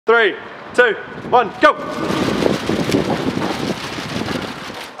3, 2, 1, go!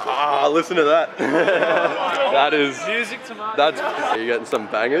 Ah, listen to that. That is music to my ears. Are you getting some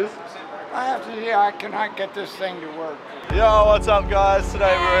bangers? I have to say, I cannot get this thing to work. Yo, what's up guys?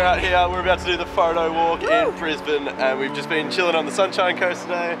 Today we're out here, we're about to do the photo walk in Brisbane, and we've just been chilling on the Sunshine Coast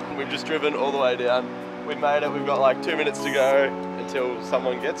today. We've just driven all the way down. We've made it, we've got like 2 minutes to go until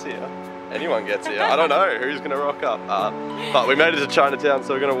someone gets here. Anyone gets here, I don't know who's gonna rock up. But we made it to Chinatown,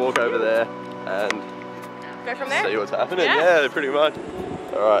 so we're gonna walk over there and go from there? See what's happening, yeah pretty much.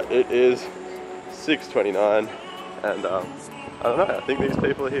 Alright, it is 6:29 and I don't know, I think these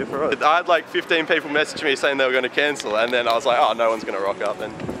people are here for us. I had like 15 people message me saying they were going to cancel, and then I was like, oh, no one's going to rock up,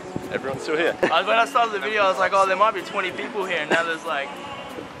 and everyone's still here. When I started the video, I was like, oh, there might be 20 people here, and now there's like...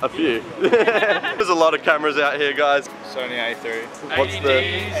 a few. There's a lot of cameras out here, guys. Sony A3. What's the...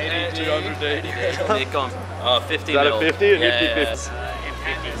 80D, 200D. Nikon. 50 Is that a 50 or yeah, 50?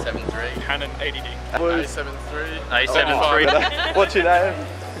 M50 7.3. Canon 80D. A73. A73. What's your name?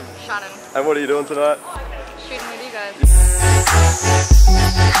 Shannon. And what are you doing tonight? Shooting with you guys.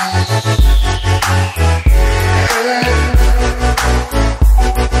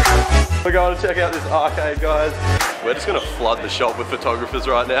 We're going to check out this arcade, guys. We're just going to flood the shop with photographers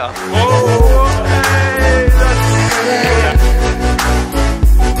right now.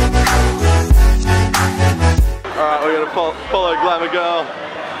 Alright, we're going to follow Glamour Girl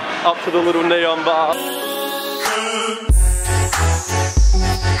up to the little neon bar.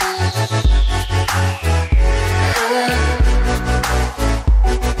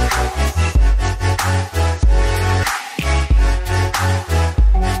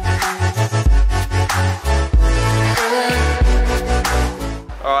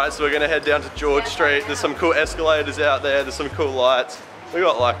 Alright, so we're going to head down to George Street. There's some cool escalators out there, there's some cool lights. We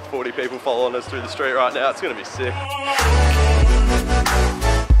got like 40 people following us through the street right now, it's going to be sick.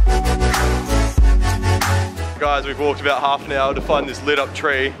 Guys, we've walked about half an hour to find this lit up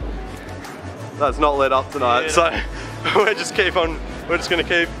tree that's not lit up tonight, so we're just going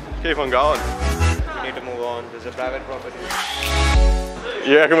to keep on going. We need to move on, there's a private property.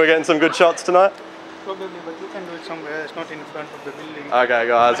 You reckon we're getting some good shots tonight? Probably, but you can do it somewhere. It's not in front of the building. Okay,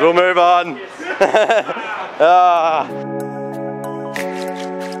 guys, we'll move on.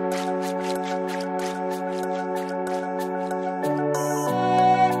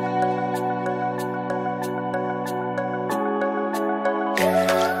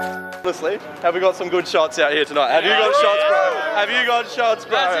 Honestly, have we got some good shots out here tonight? Have you got shots, bro? Have you got shots,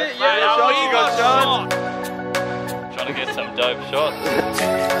 bro? That's it, yeah. You got shots? Trying to get some dope shots.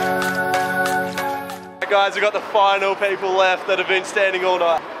 Guys, we've got the final people left that have been standing all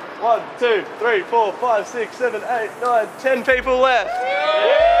night. 1, 2, 3, 4, 5, 6, 7, 8, 9, 10 people left.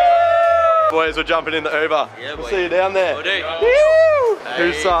 Yeah. Boys, we're jumping in the Uber. Yeah, we'll see you down there. We'll do. Hey.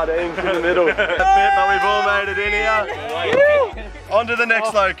 Who's sardines in the middle? But we've all made it in here. On to the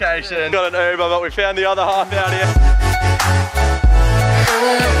next location. Got an Uber, but we found the other half out here.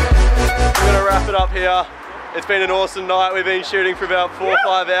 We're gonna wrap it up here. It's been an awesome night. We've been shooting for about 4 or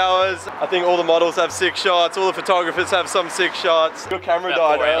 5 hours. I think all the models have 6 shots. All the photographers have some 6 shots. Your camera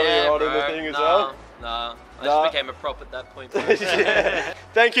died earlier on in the thing as well. No, I just became a prop at that point. Yeah.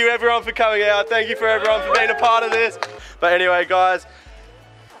 Thank you everyone for coming out. Thank you for everyone for being a part of this. But anyway, guys,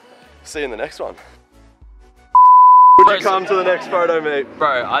 see you in the next one. Would you come to the next photo meet?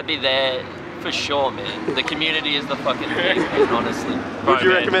 Bro, I'd be there for sure, man. The community is the fucking thing, man, honestly. Would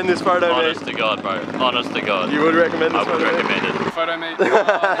you recommend this photo meet? Honest to God, bro. Honest to God. You would recommend this I would photo recommend it. Photo meet. Maybe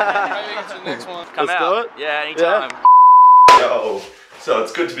it's the next one. Come Let's out. do it? Yeah, anytime. Yeah. Yo, so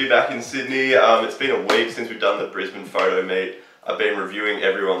it's good to be back in Sydney. It's been a week since we've done the Brisbane photo meet. I've been reviewing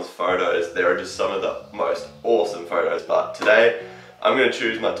everyone's photos. There are just some of the most awesome photos, but today I'm going to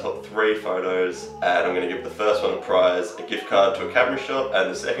choose my top 3 photos, and I'm going to give the first one a prize, a gift card to a camera shop,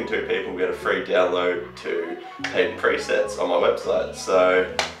 and the second 2 people get a free download to paid presets on my website. So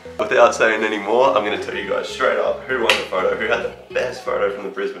without saying any more, I'm going to tell you guys straight up who won the photo, who had the best photo from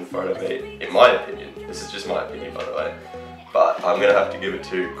the Brisbane photo meet, in my opinion. This is just my opinion, by the way. But I'm going to have to give it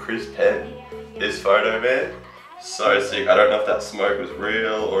to Chris Penn. This photo, man, so sick. I don't know if that smoke was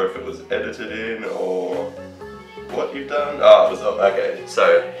real or if it was edited in or what you've done. Oh, it was okay.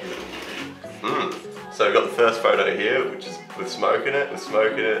 So we've got the first photo here, which is with smoke in it, with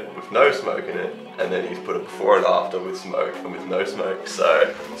smoke in it, with no smoke in it, and then he's put a before and after with smoke and with no smoke.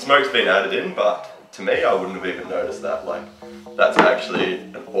 So smoke's been added in, but to me, I wouldn't have even noticed that. Like, that's actually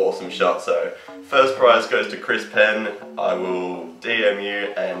an awesome shot. So first prize goes to Chris Penn. I will DM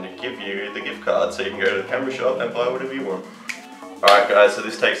you and give you the gift card so you can go to the camera shop and buy whatever you want. Alright guys, so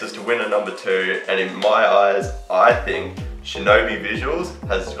this takes us to winner number 2, and in my eyes, I think Shinobi Visuals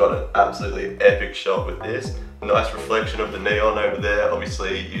has got an absolutely epic shot with this. Nice reflection of the neon over there.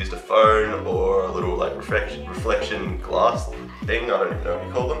 Obviously used a phone or a little like reflection glass thing, I don't even know what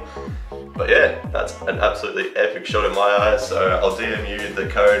you call them. But yeah, that's an absolutely epic shot in my eyes. So I'll DM you the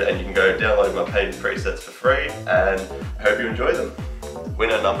code and you can go download my paid presets for free, and I hope you enjoy them.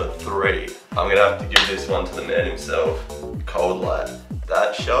 Winner number 3. I'm gonna have to give this one to the man himself, Cold Light.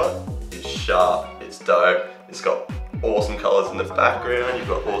 That shot is sharp, it's dope, it's got awesome colours in the background, you've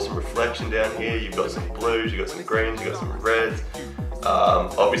got awesome reflection down here, you've got some blues, you've got some greens, you've got some reds.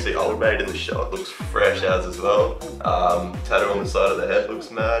 Obviously old mate in the shot, looks fresh as well. Tattoo on the side of the head looks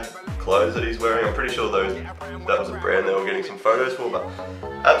mad. Clothes that he's wearing, I'm pretty sure that was a brand they were getting some photos for, but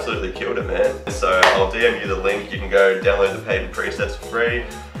absolutely killed it, man. So I'll DM you the link, you can go download the paid presets for free.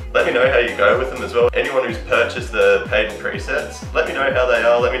 Let me know how you go with them as well. Anyone who's purchased the paid presets, let me know how they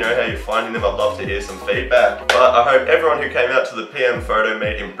are, let me know how you're finding them. I'd love to hear some feedback. But I hope everyone who came out to the PM photo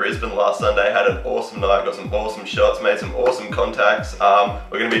meet in Brisbane last Sunday had an awesome night, got some awesome shots, made some awesome contacts.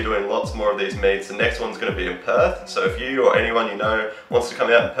 We're going to be doing lots more of these meets. The next one's going to be in Perth. So if you or anyone you know wants to come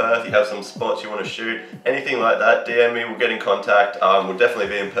out in Perth, you have some spots you want to shoot, anything like that, DM me, we'll get in contact. We'll definitely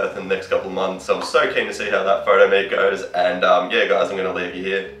be in Perth in the next couple of months. So I'm so keen to see how that photo meet goes. And yeah guys, I'm going to leave you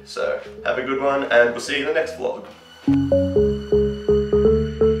here. So have a good one, and we'll see you in the next vlog.